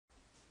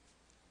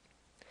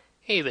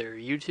Hey there,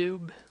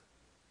 YouTube.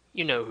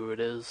 You know who it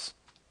is.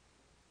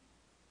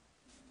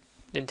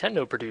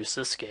 Nintendo produced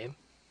this game.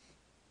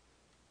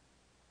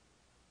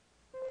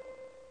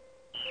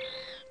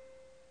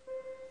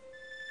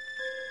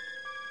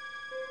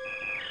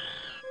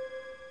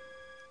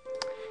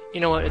 You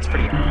know what? It's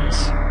pretty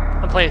obvious.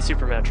 I'm playing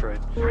Super Metroid.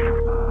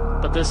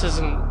 But this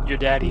isn't your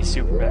daddy's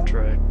Super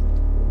Metroid.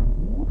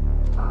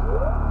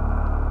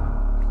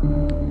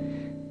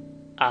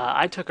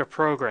 I took a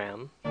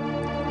program.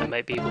 I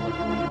might be able to...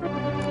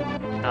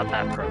 Not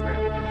that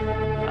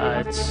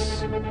program.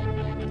 It's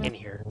in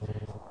here.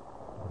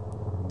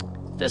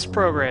 This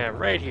program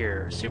right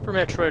here, Super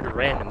Metroid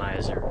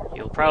Randomizer.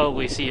 You'll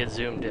probably see it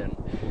zoomed in.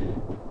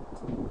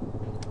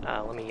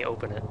 Let me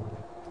open it.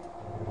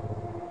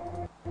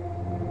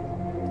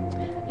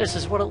 This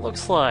is what it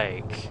looks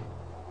like.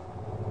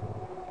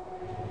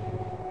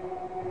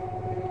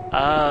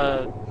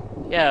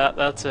 Yeah,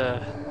 that's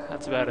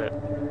about it.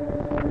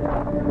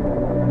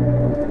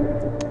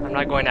 I'm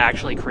not going to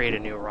actually create a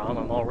new ROM,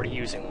 I'm already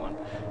using one.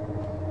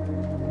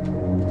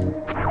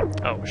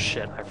 Oh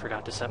shit, I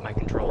forgot to set my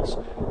controls.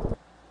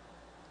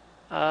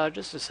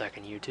 Just a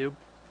second, YouTube.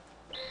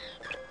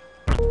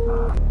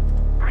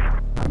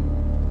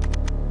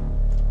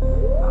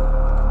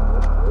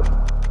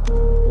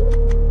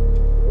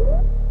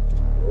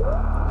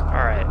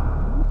 Alright.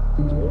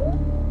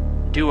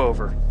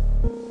 Do-over.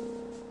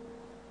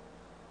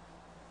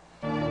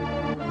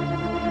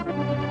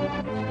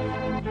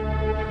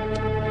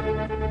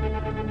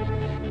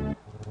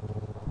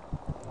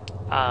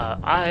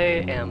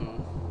 I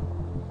am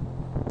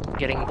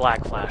getting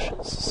black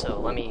flashes, so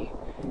let me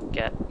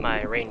get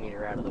my rain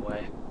meter out of the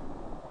way.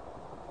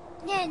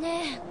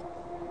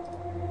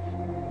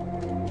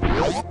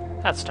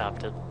 That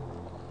stopped it.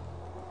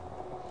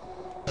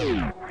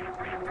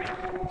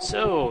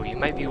 So, you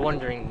might be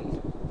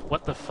wondering,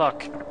 what the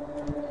fuck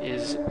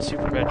is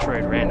Super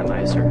Metroid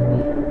Randomizer?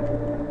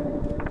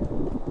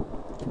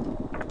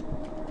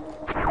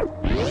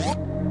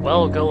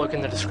 Well, go look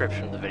in the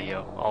description of the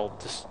video.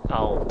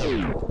 I'll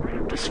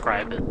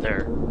describe it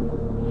there.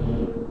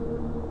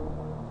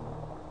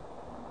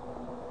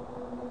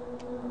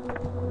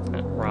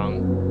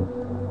 Wrong.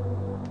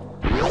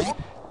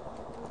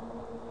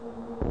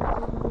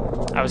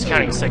 I was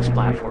counting 6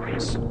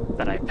 platforms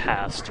that I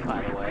passed,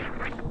 by the way.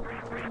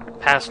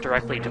 Passed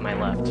directly to my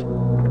left.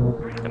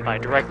 And by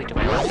directly to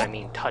my left, I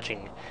mean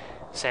touching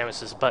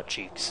Samus's butt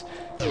cheeks.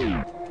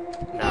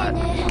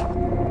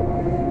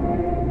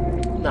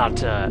 Not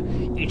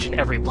each and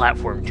every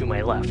platform to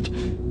my left.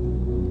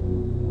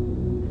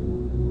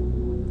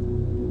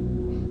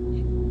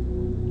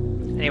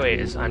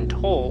 Anyways, I'm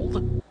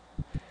told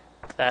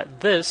that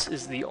this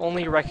is the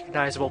only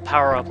recognizable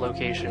power-up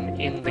location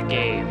in the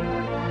game.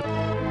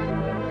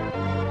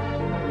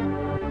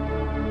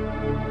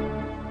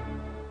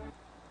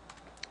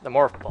 The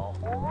Morph Ball.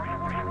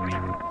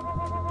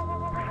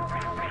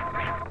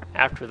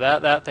 After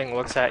that, that thing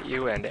looks at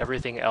you and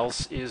everything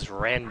else is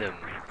random.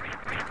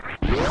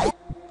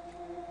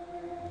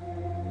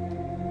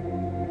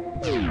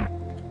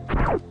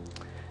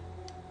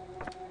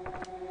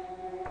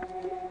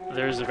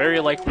 There's a very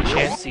likely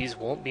chance these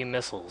won't be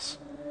missiles.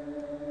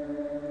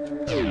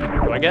 What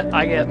do I get?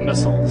 I get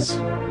missiles.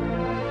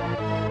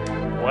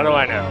 What do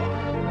I know?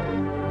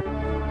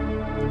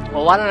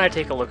 Well, why don't I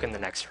take a look in the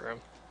next room?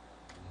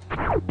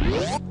 I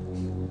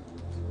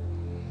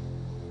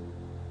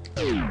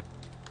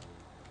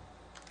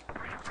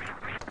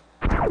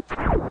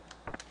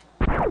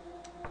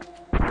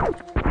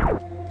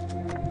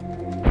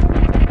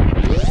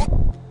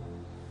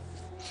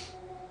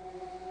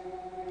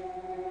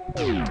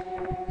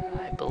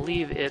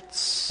believe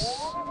it's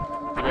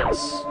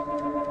this.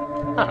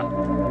 Huh.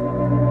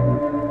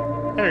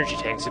 Energy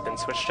tanks have been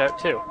switched out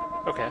too.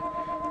 Okay.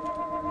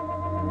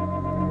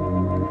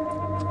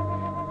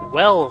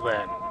 Well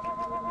then.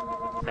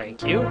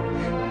 Thank you.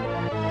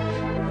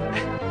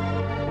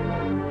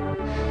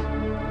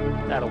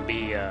 That'll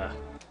be,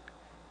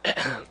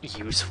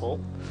 useful.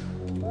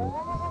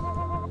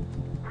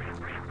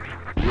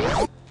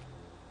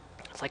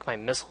 It's like my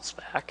missile's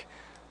back.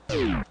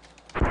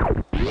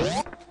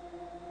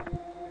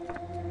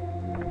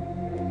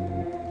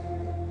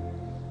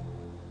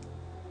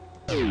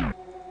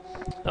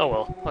 Oh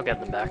well, I'll get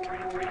them back.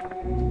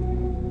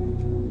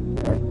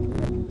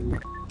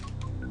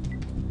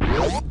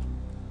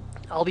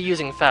 I'll be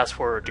using fast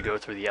forward to go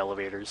through the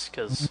elevators,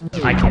 because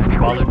I can't be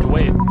bothered to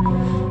wait.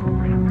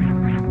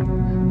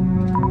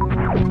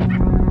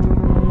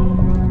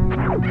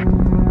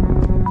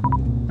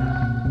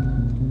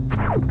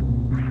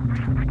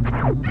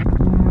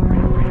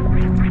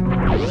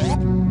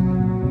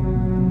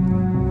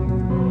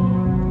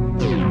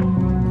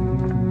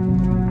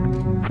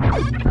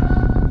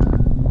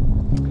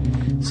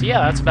 So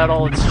yeah, that's about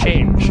all it's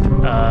changed.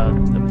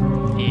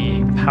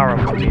 The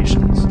power-up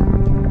locations.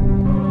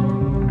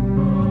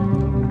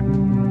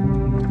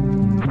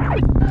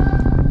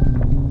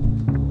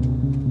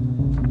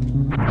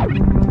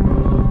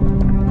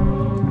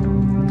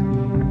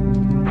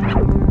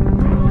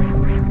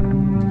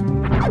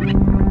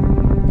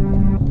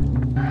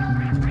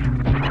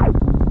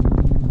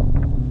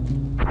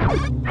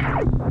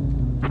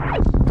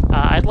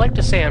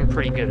 say I'm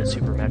pretty good at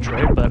Super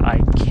Metroid, but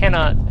I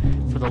cannot,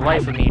 for the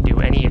life of me,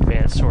 do any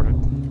advanced sort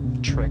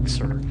of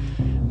tricks or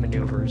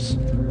maneuvers.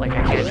 Like,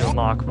 I can't do a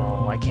mock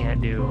ball, I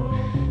can't do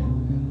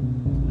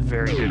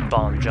very good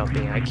bomb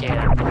jumping, I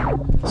can't,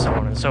 so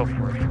on and so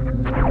forth.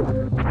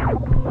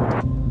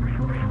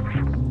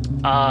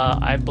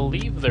 I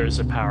believe there's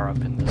a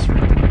power-up in this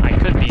room. I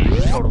could be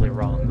totally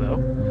wrong,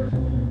 though.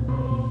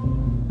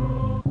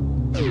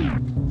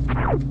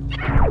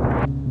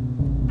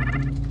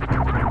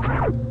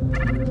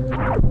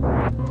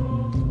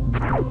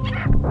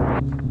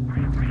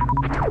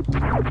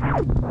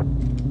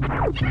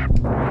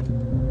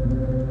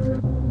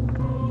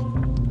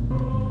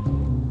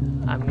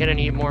 I'm gonna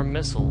need more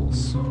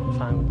missiles.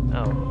 If I'm...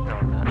 oh, no,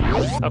 I'm not.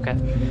 Okay.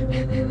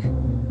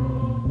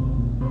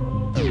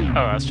 Oh,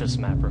 that's just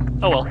a map room.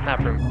 Oh well, map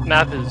room.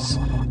 Map is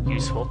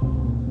useful,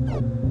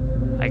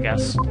 I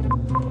guess.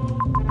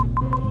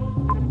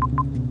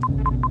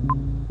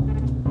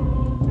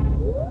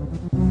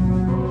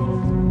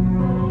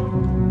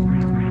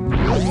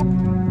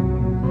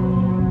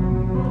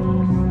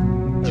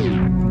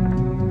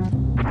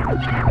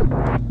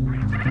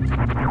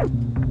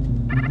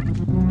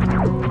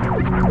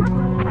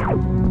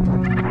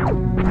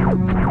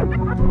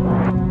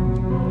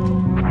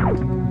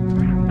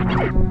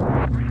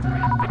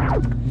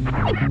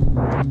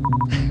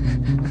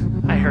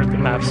 I heard the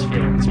map's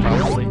feelings,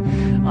 probably.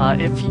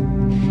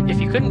 If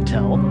you couldn't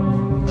tell,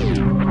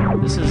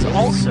 this is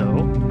also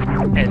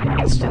an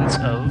instance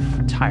of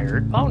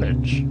tired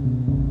bondage.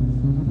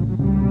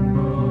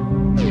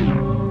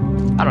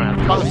 I don't have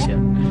the bombs yet.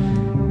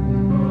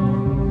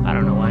 I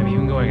don't know why I'm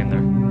even going in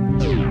there.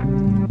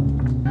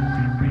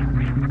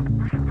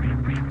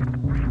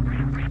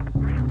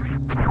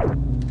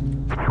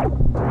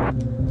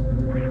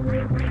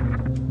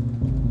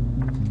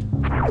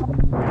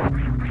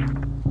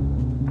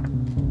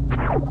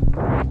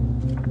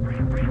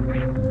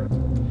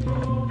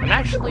 I'm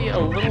actually a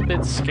little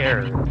bit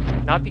scared,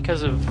 not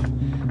because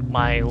of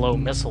my low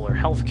missile or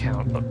health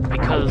count, but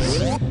because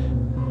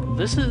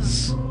this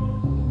is...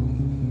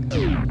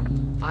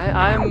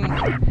 I'm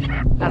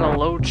at a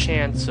low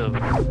chance of,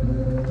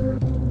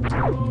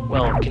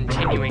 well,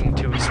 continuing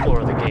to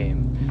explore the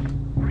game,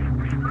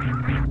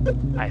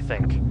 I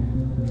think.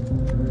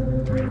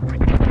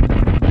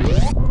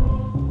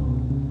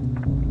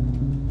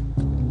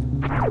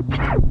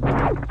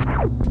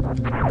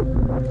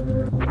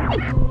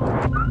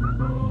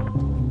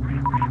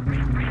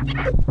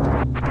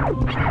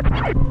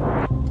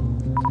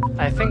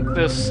 I think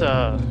this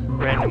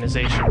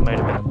randomization might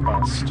have been a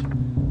bust.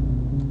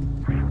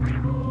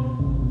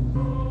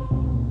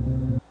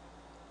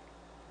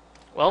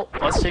 Well,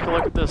 let's take a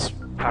look at this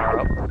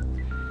power-up.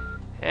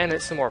 And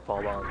it's some more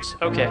ball bombs.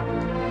 Okay.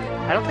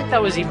 I don't think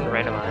that was even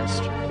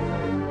randomized.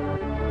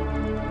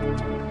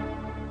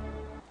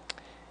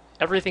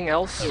 Everything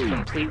else,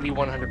 completely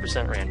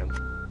 100% random.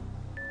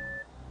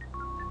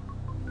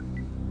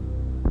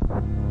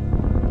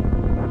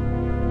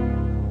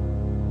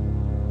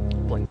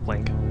 Blink,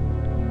 blink.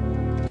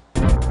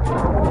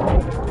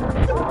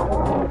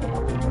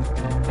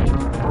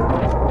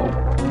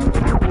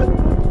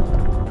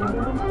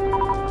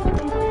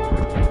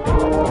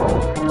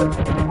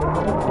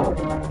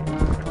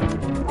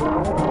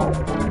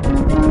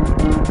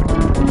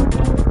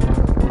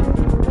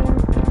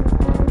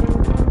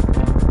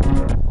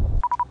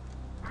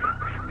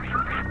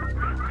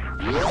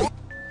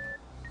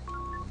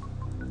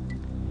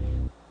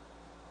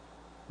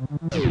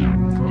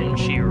 And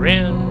she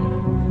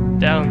ran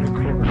down the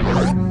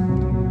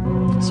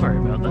corridor. Sorry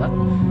about that.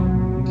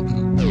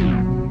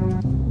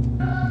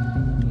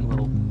 A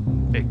little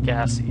bit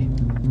gassy,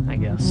 I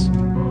guess.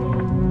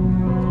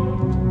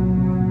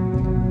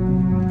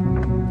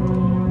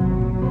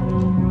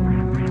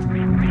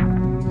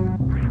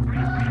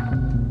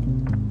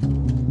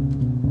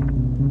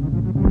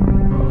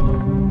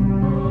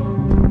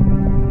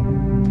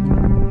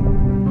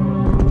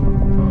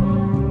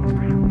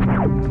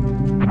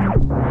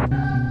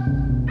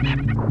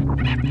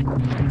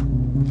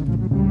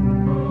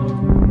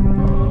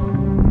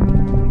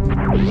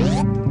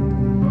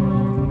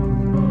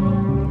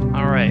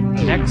 Alright,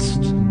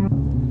 next.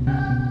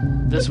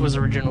 This was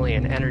originally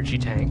an energy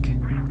tank.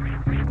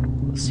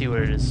 Let's see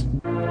what it is.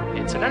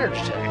 It's an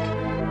energy tank.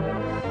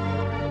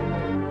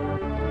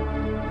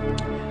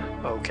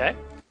 Okay.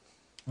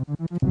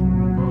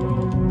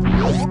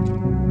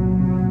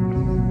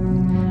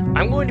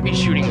 I'm going to be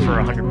shooting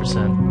for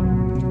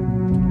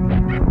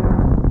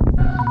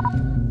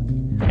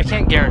 100%. I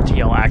can't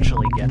guarantee I'll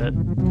actually get it,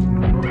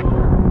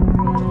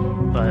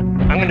 but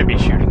I'm going to be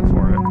shooting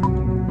for it.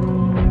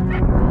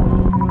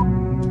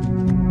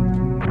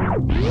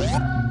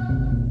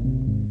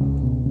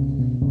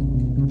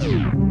 I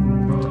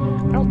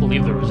don't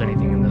believe there was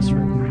anything in this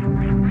room.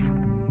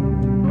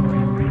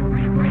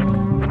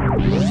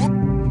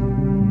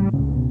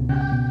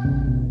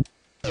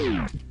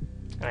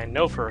 And I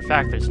know for a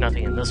fact there's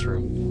nothing in this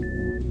room.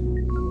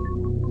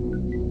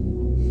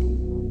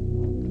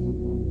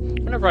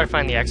 Whenever I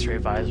find the X-ray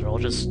visor, I'll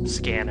just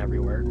scan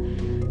everywhere.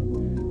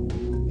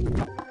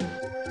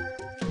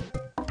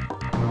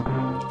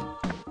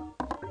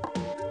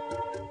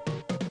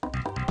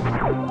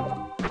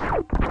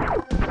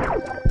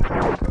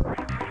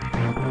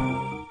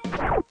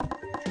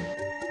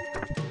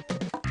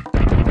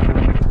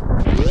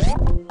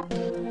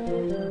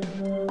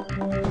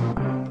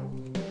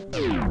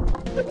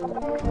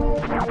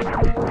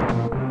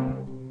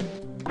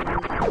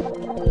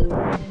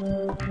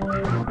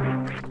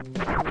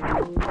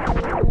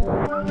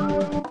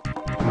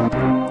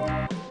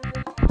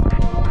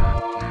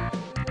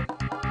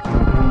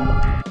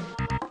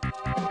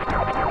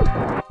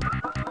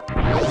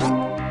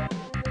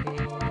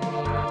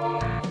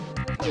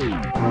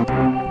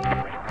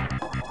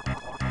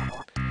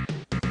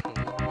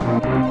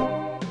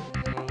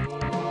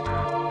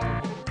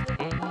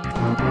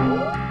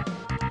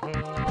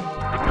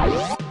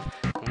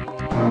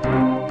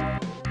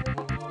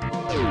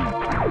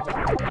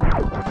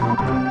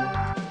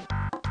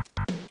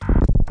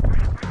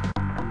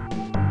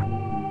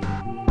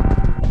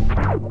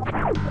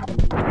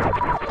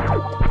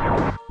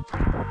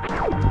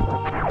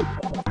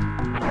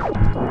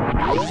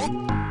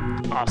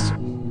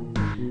 Awesome.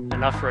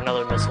 Enough for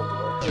another missile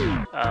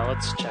door.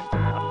 Let's check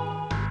them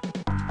out.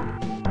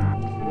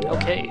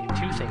 Okay,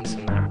 2 things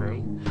in that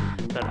room.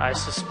 But I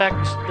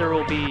suspect there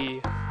will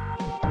be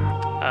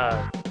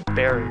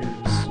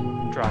barriers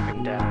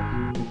dropping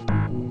down.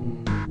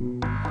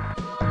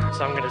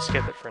 So I'm gonna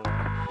skip it for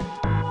now.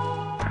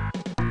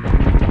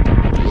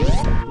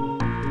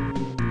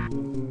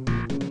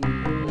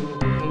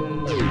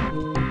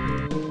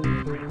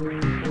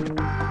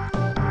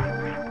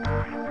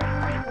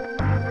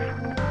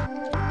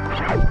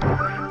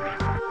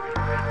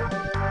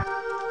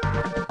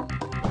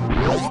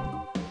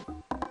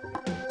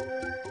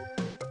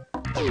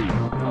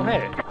 Oh,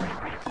 hey.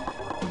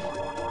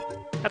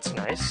 That's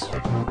nice.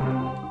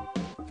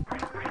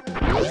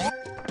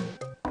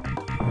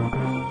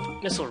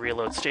 Missile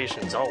reload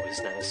station is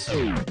always nice.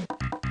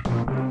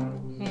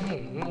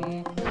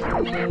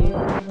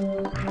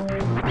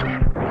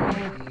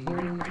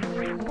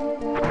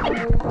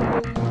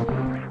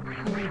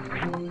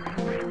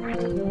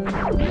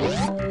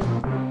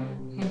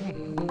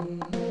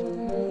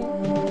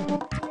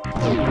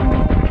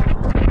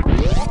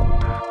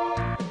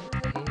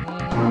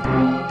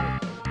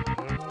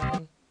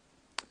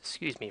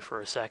 Excuse me for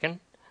a second.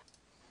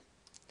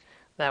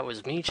 That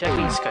was me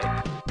checking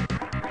Skype.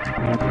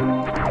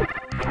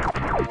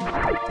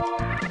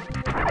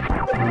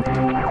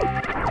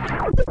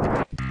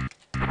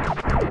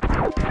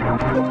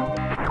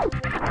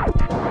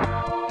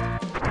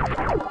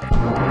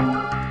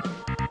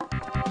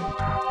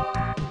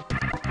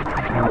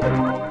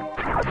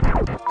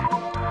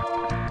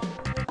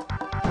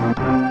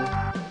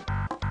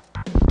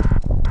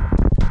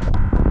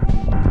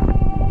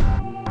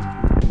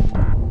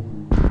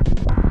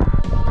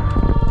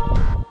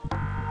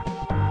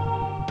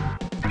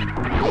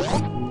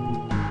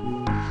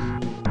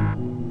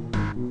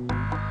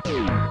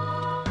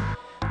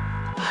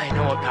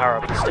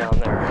 Power-up is down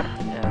there,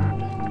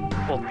 and,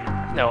 well,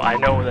 no, I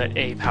know that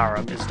a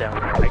power-up is down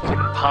there. I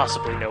couldn't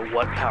possibly know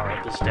what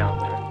power-up is down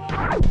there.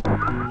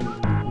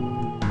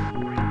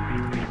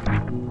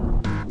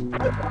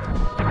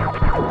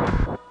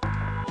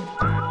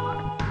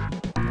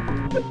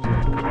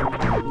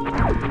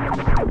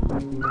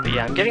 But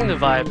yeah, I'm getting the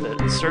vibe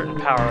that certain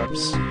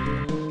power-ups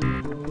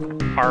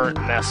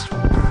aren't messed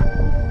with.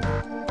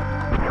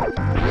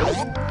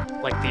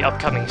 Like the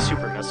upcoming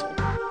super missile.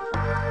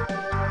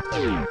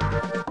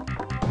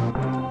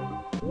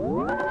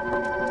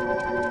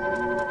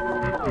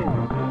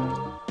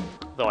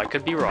 Though I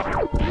could be wrong.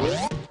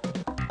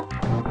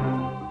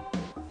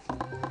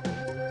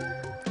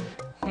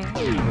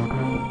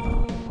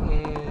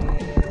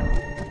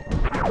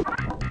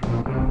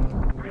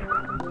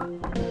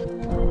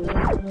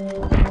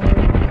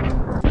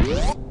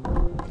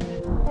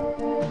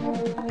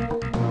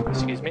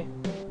 Excuse me?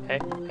 Hey,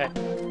 hey.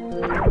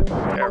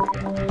 There we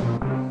go.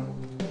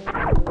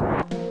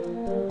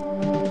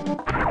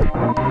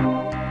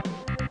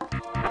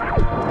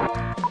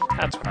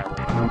 That's what I want.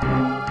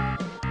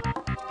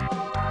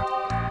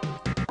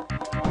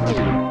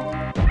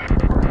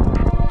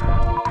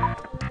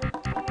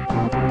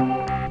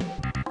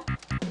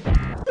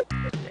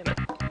 Damn it.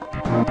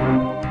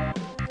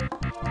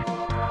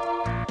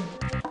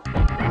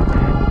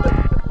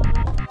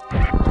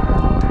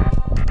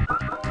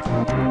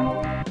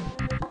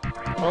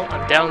 Well,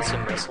 I'm down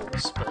some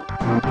missiles, but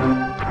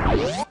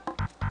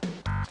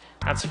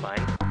that's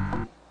fine.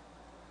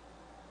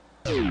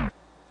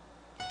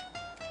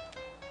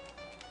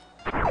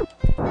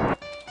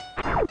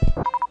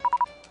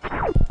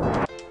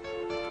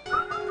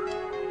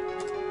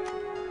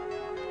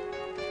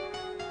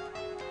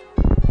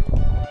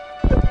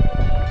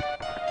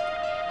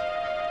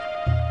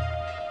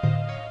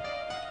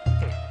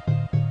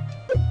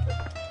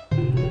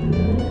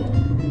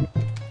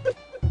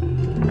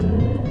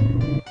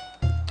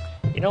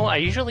 You know, I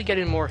usually get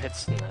in more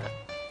hits than that.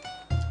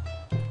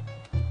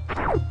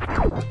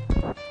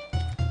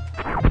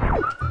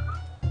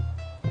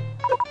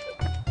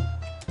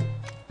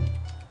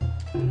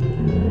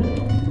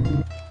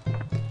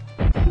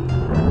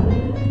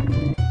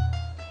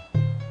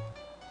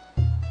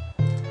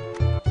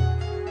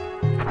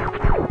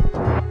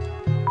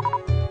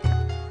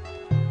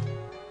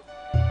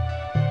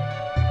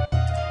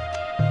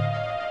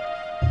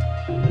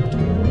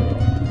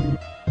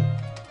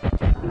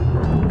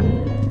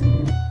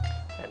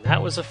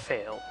 was a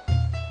fail.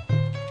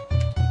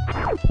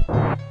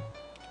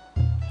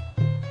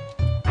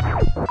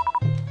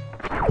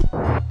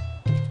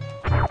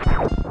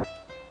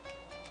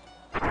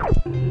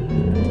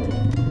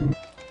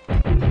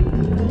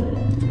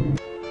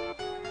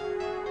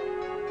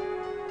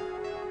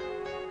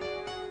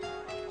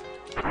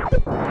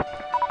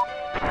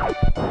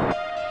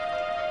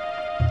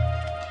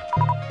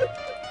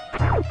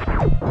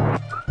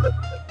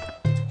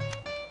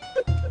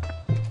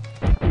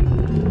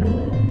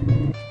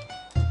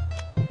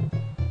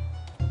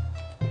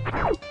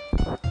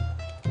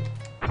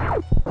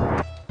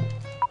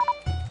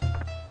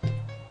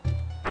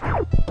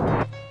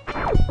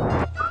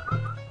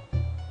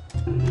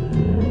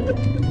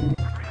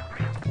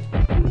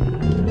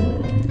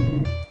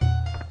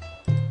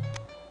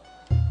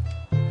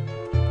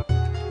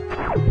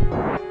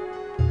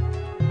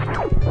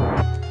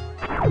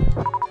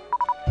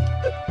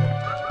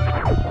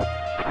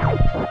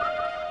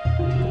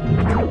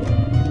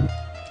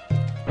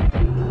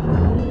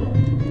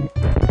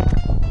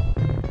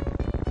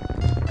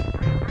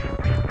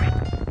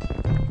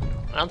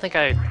 I don't think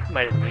I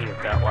might have needed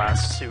that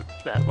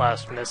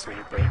last missile,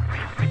 but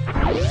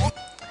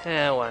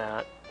why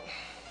not?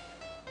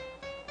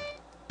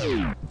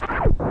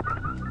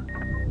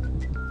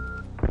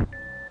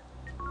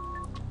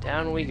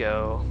 Down we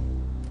go.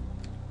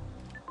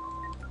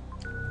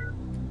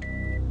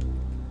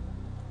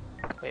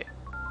 Wait.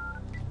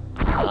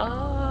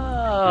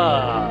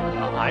 Ah,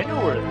 I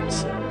know where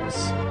this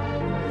is.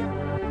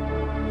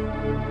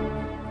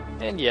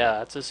 And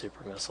yeah, it's a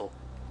super missile,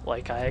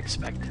 like I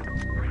expected.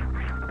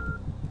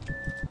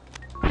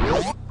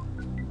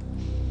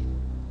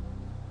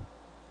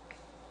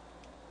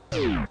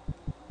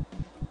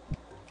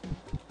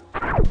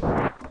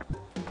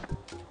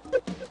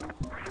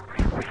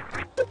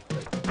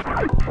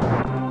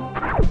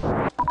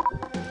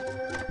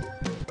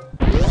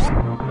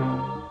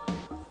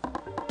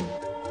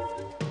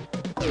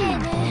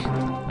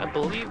 I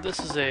believe this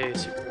is a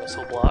super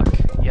missile block.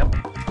 Yep.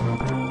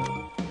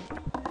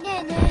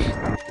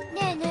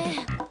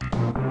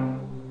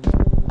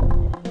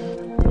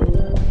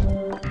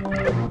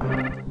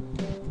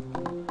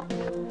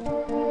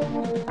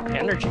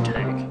 Energy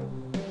tank.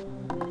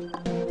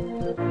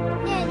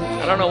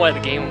 I don't know why the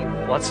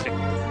game wants to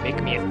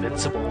make me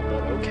invincible,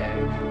 but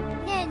okay.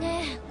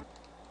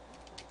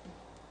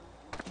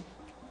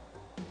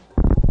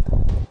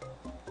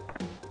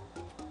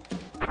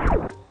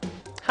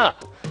 Huh.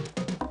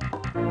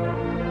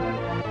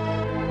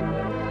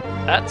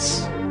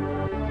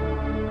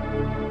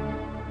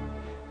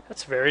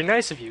 That's very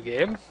nice of you,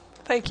 game.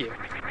 Thank you.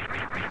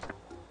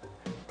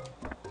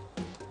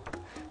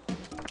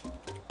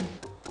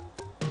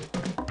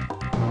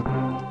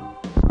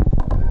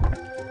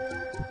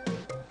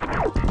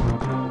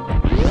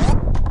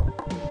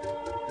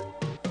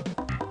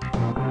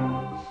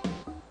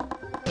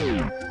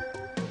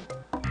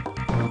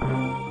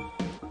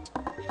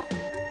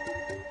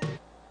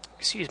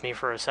 Excuse me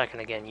for a second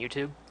again,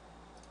 YouTube.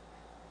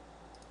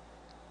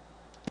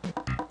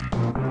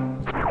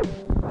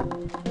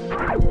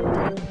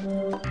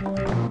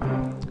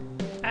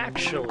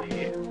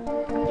 Actually, I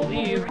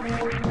believe...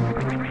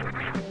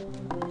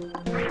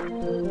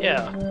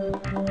 yeah.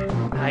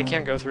 I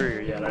can't go through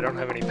here yet. I don't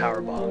have any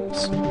power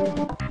bombs.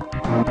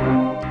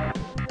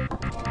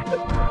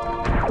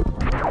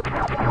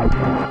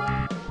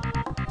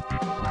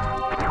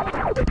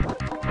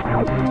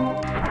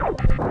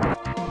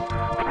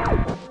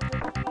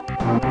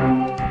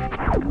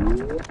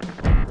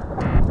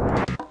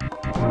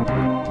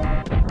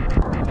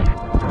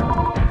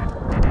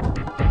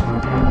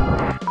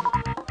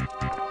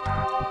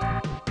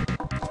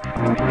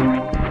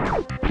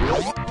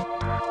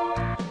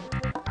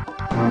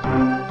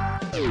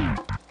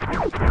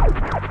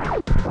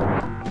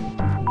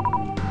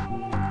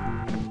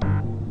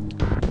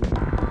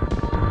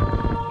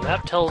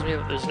 Map tells me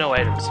that there's no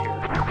items here.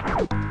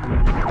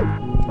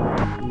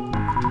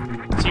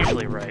 It's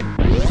usually right.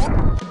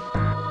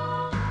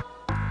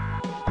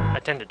 I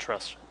tend to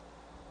trust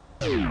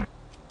it.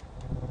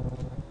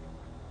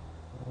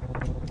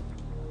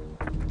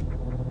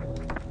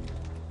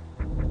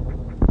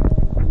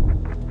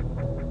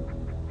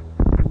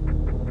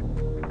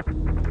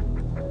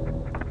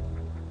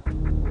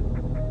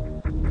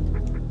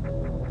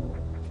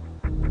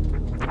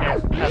 Yeah,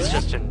 that's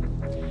just a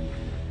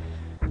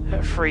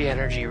free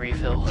energy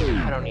refill.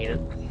 I don't need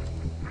it.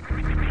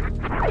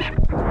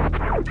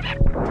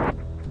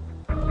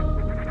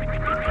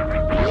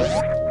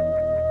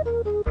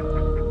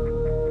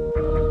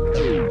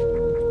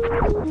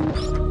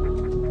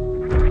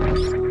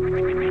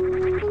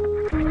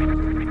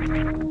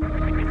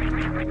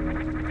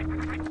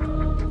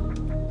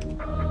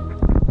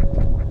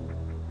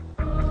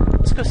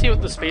 Let's go see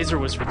what this phaser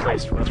was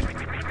replaced with.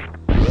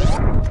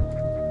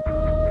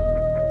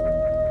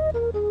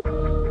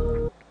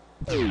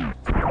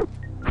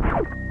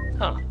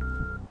 Huh.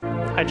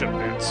 High jump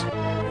boots.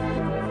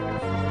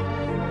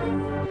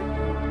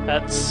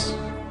 That's...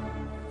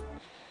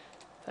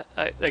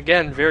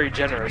 again, very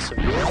generous of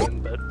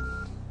you, but...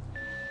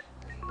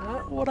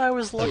 what I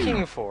was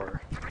looking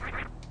for.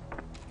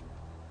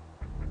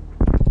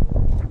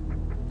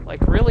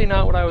 Like, really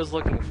not what I was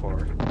looking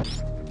for.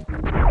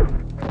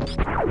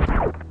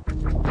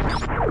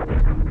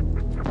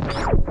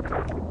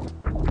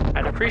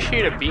 I'd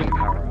appreciate a beam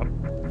power-up.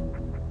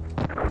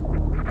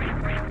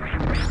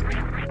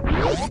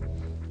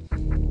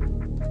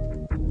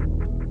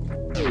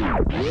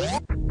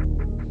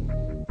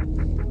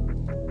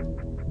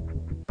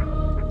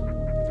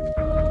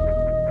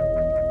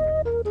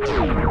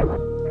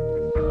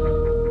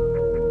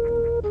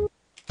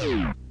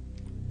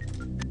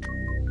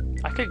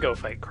 I could go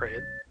fight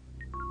Kraid.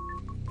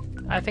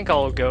 I think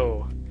I'll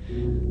go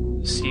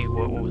see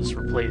what was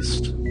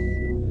replaced.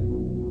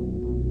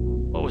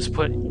 What was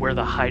put where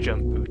the high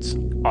jump boots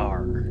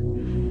are.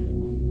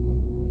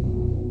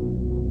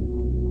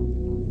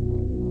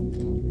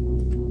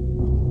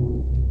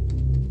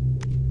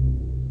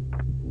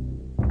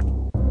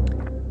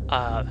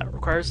 That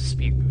requires a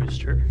speed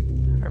booster.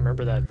 I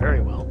remember that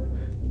very well.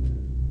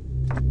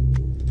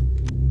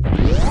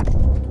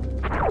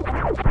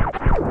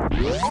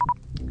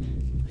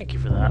 Thank you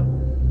for that.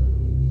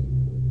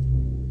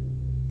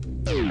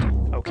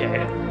 Okay,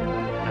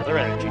 another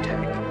energy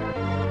tank.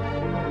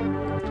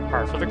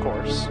 Par for the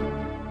course.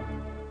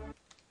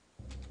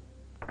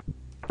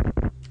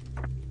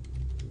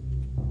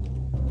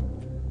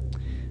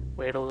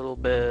 Wait a little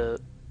bit,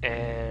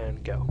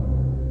 and go.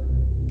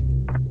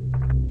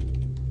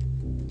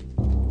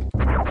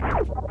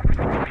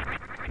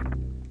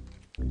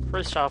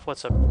 First off,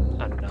 what's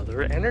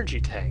another energy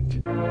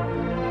tank?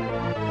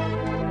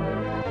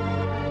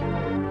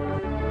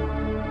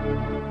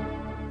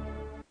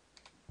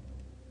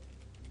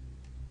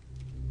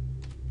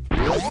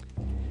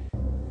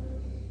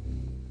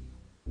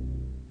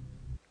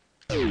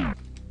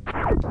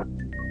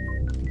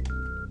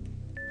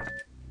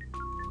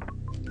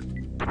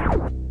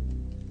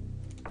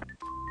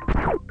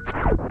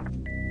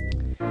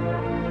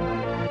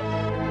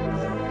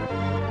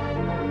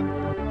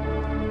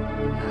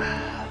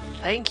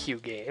 Thank you,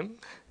 game.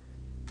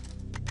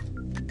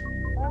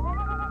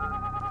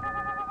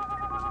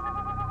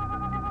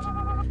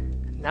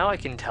 Now I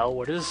can tell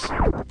what is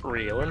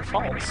real and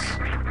false.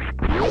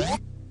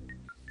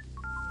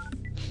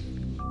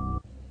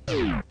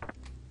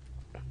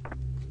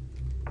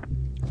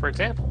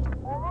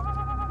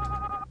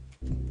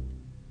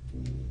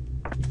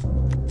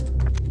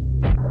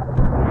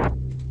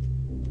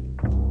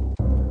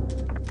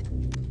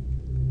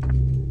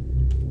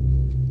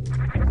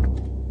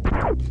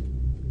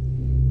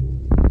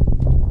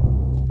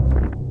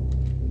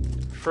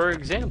 For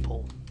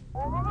example,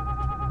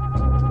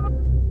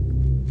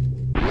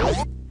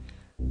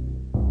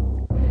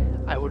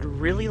 I would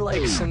really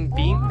like some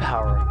beam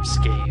power-ups,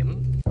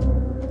 game.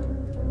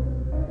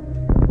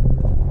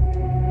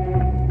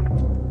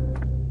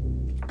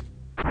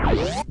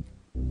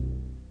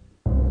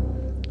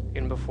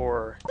 Even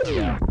before...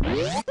 yeah.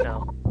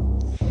 No.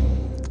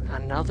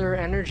 Another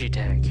energy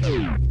tank.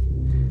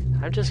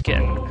 I'm just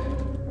getting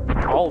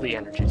all the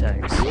energy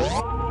tanks.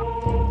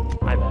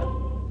 My bad.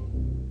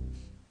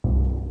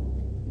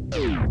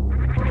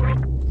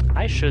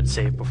 I should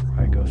save before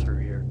I go through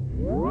here.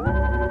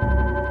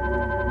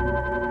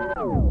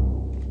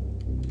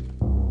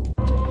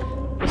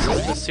 This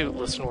is the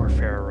Suitless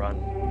Warfare run.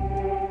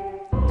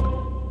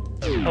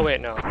 Oh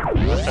wait, no.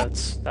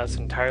 That's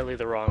entirely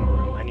the wrong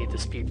room. I need the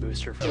speed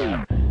booster for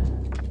that.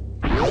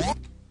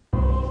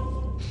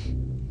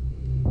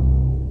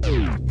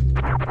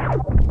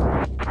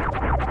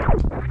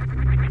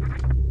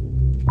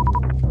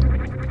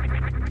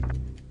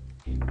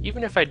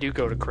 Even if I do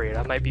go to Kraid,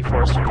 I might be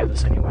forced to do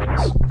this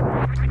anyways.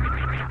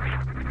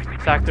 In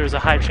fact, there's a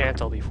high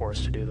chance I'll be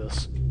forced to do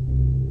this.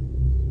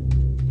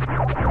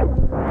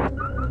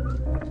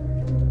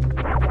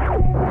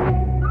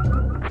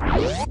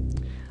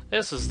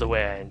 This is the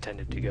way I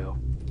intended to go.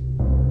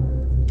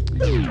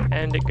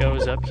 And it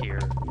goes up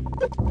here.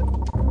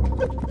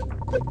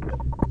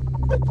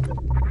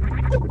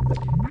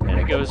 And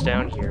it goes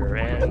down here,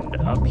 and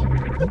up here.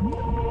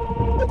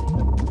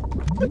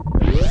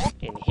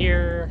 In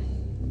here.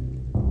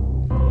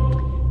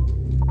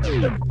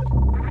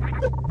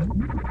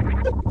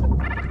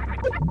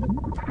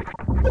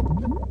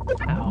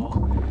 Ow.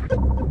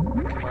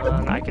 Come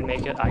on, I can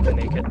make it, I can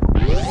make it.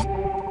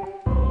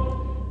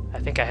 I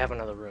think I have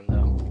another room,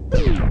 though.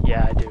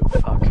 Yeah, I do,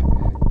 fuck.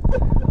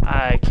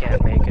 I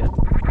can't make it.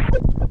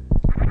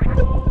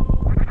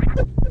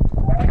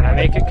 Can I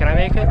make it? Can I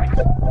make it?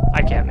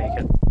 I can't make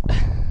it.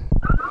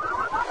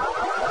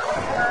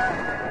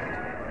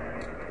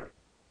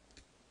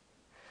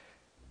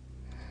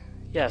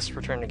 Yes,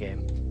 return to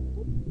game.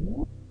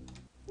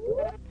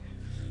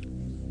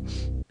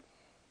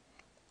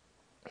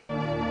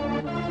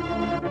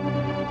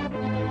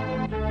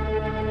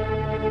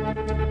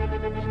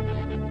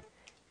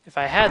 If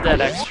I had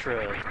that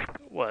extra,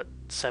 what,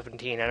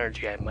 17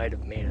 energy, I might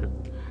have made it.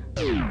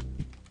 If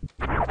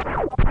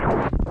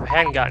I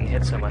hadn't gotten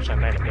hit so much, I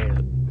might have made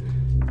it.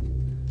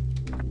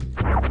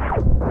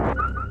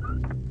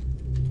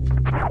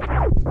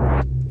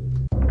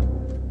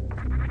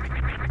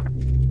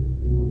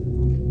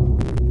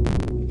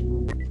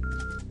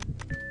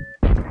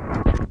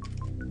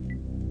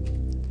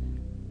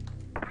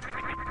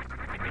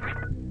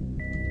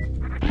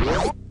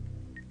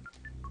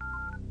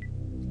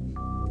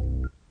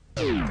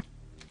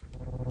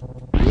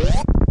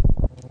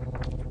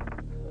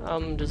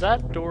 Does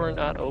that door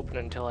not open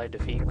until I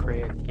defeat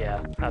Craig?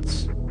 Yeah,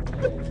 that's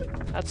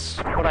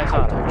what I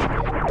thought,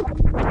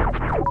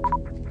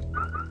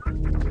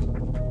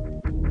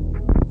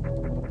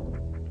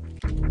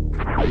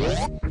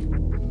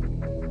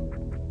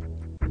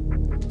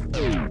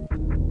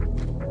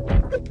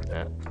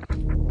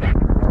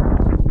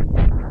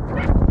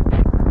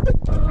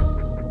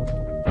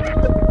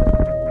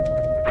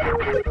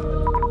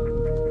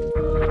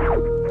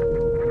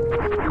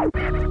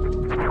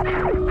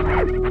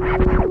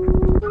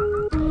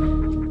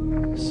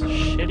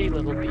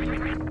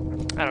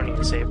 I don't need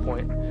a save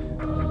point.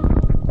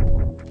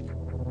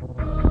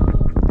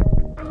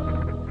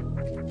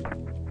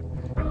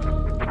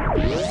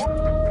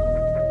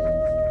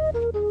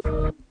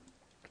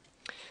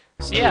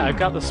 So yeah, I've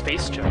got the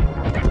space jump.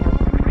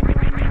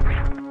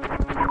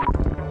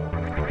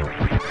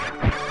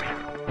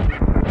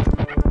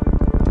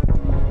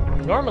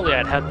 Normally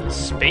I'd have the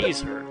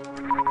spacer,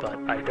 but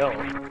I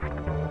don't.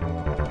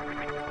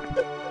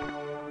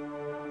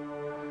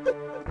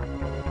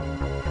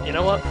 You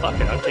know what? Fuck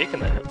it, I'm taking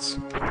the hits.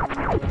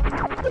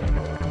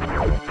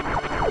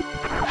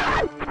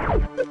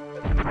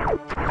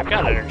 I've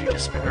got energy to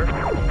spare.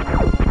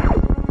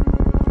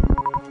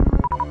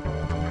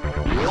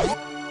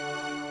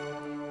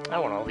 I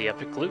want all the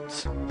epic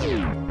loots.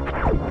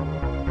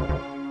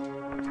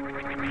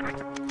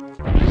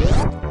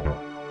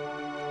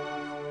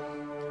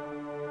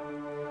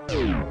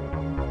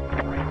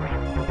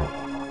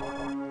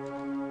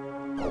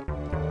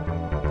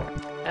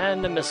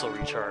 And a missile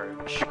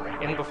recharge.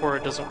 In before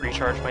it doesn't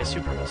recharge my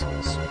super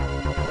missiles.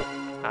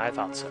 I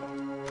thought so.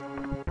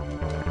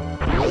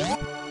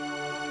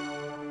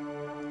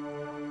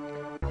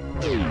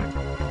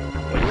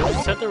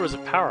 It said there was a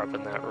power-up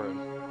in that room.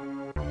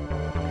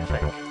 I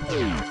think.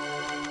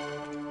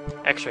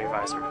 X-ray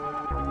visor.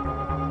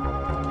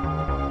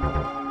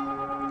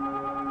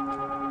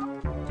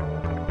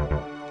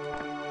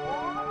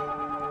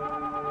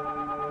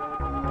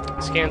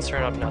 Scans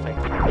turn up nothing.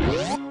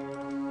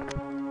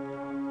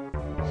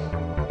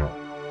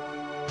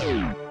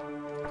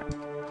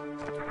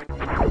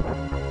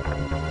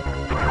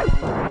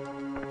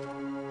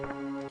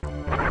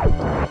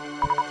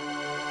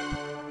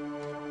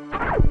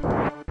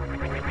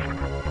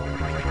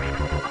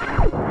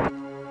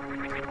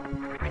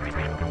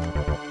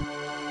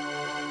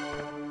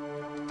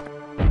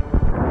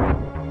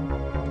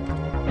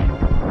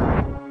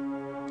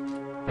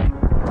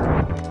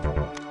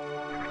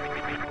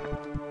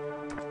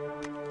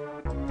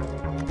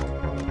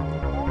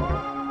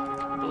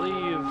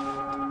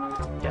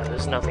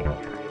 There's nothing here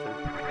either.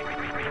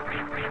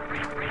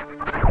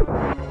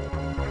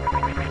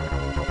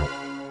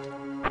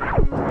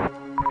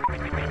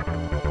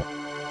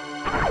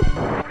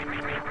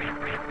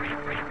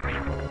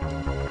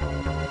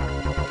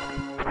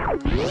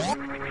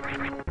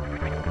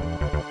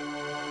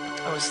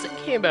 I was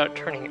thinking about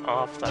turning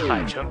off the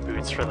high jump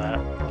boots for that,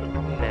 but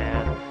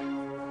nah.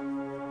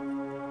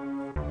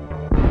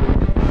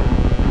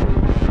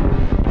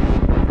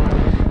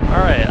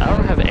 Alright, I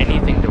don't have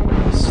anything to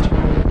waste.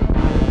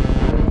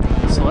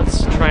 So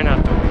let's try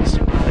not to waste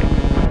anything.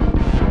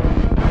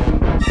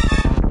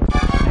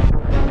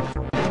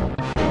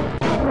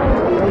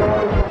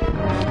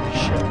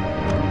 Shit.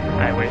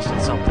 I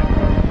wasted something.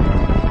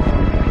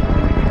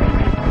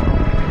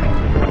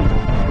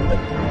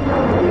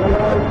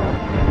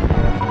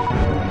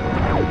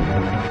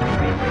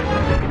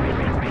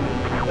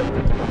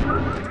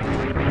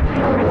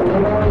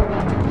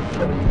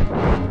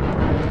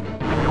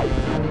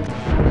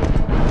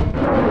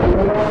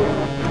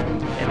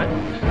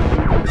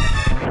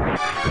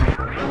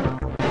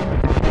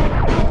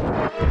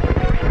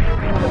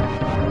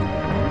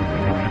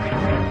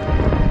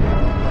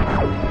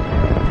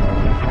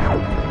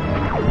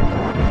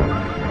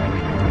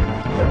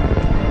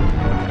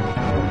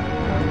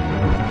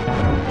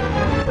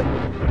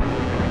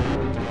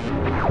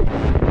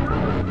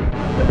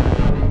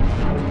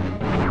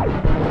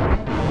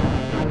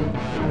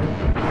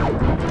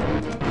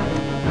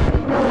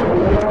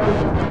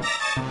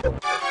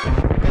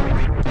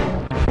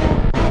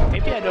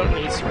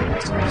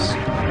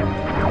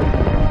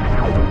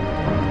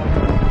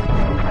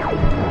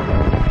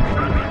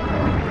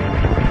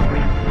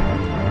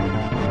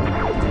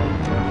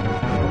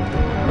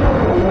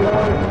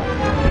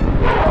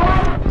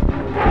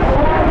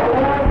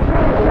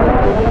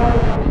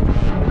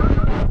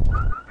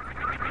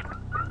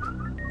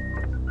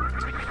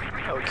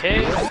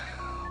 Okay,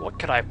 what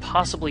could I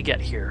possibly get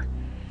here?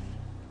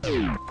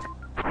 The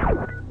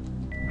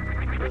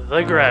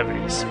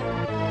gravity suit.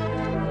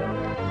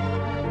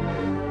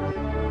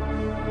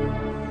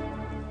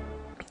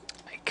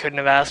 I couldn't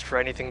have asked for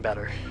anything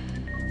better.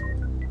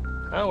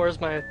 Oh, where's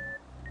my...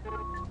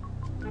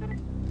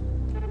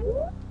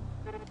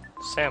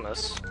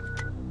 Samus?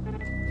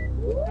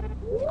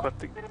 Equip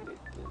the...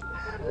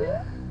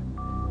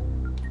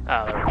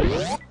 Ah, there we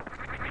go.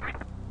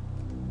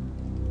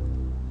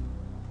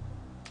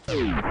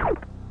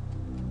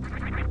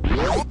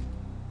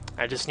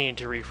 I just need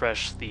to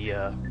refresh the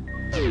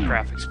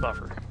graphics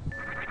buffer.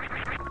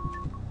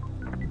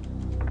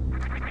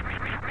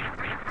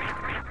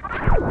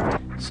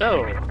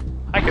 So,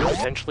 I could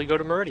potentially go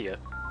to Meridia.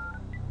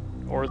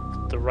 Or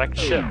the wrecked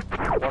ship.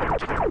 One of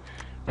the two.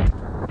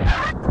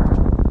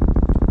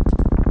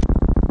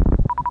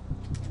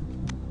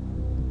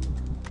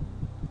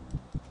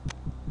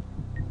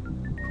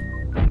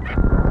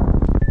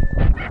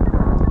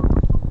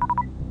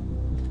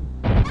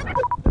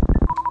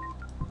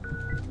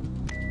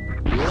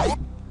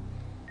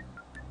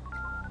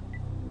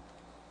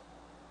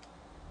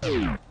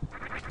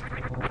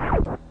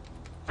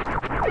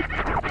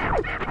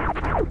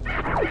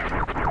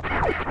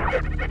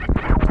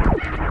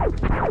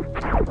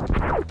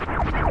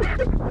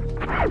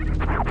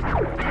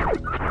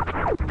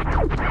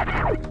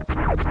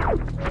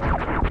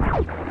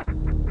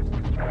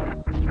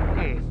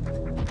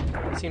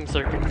 Seems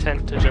they're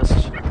content to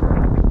just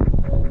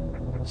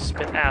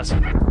spit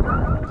acid.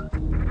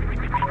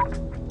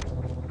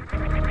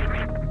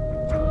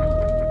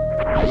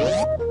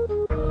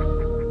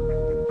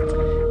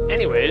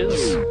 Anyways,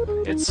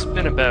 it's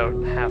been about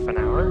half an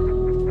hour.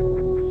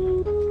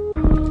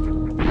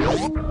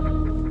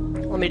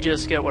 Let me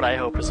just get what I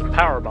hope is a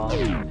power bomb.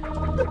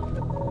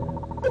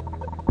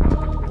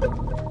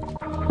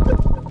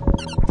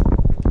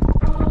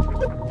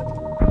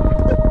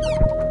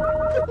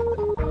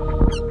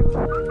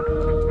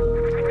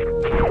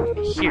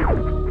 Here.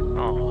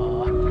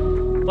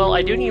 Aww. Well,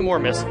 I do need more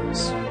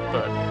missiles,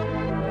 but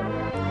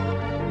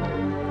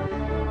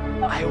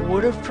I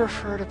would have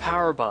preferred a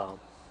power bomb.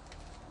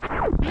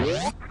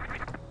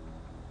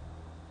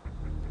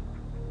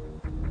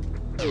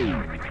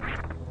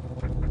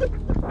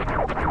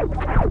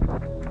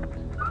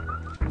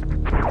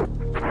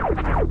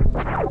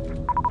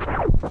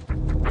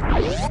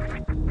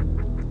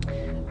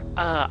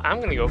 I'm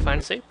gonna go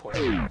find a save point.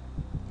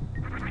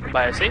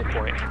 By a save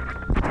point,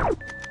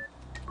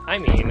 I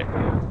mean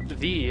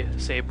the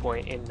save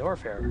point in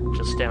Norfair,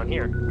 just down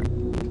here.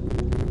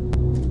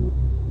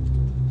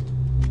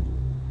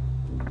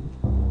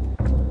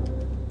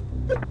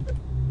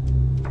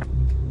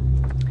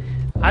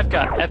 I've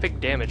got epic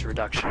damage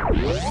reduction.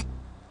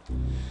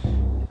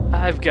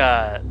 I've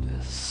got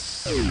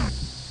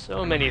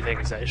so many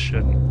things I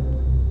shouldn't.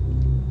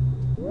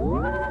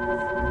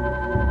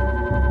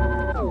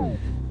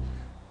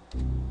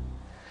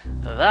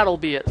 That'll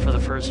be it for the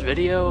first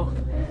video.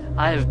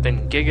 I have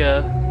been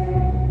Giga.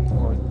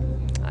 Well,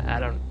 I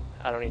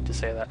don't need to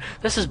say that.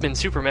 This has been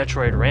Super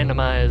Metroid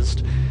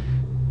Randomized.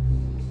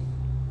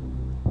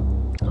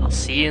 I'll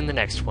see you in the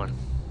next one.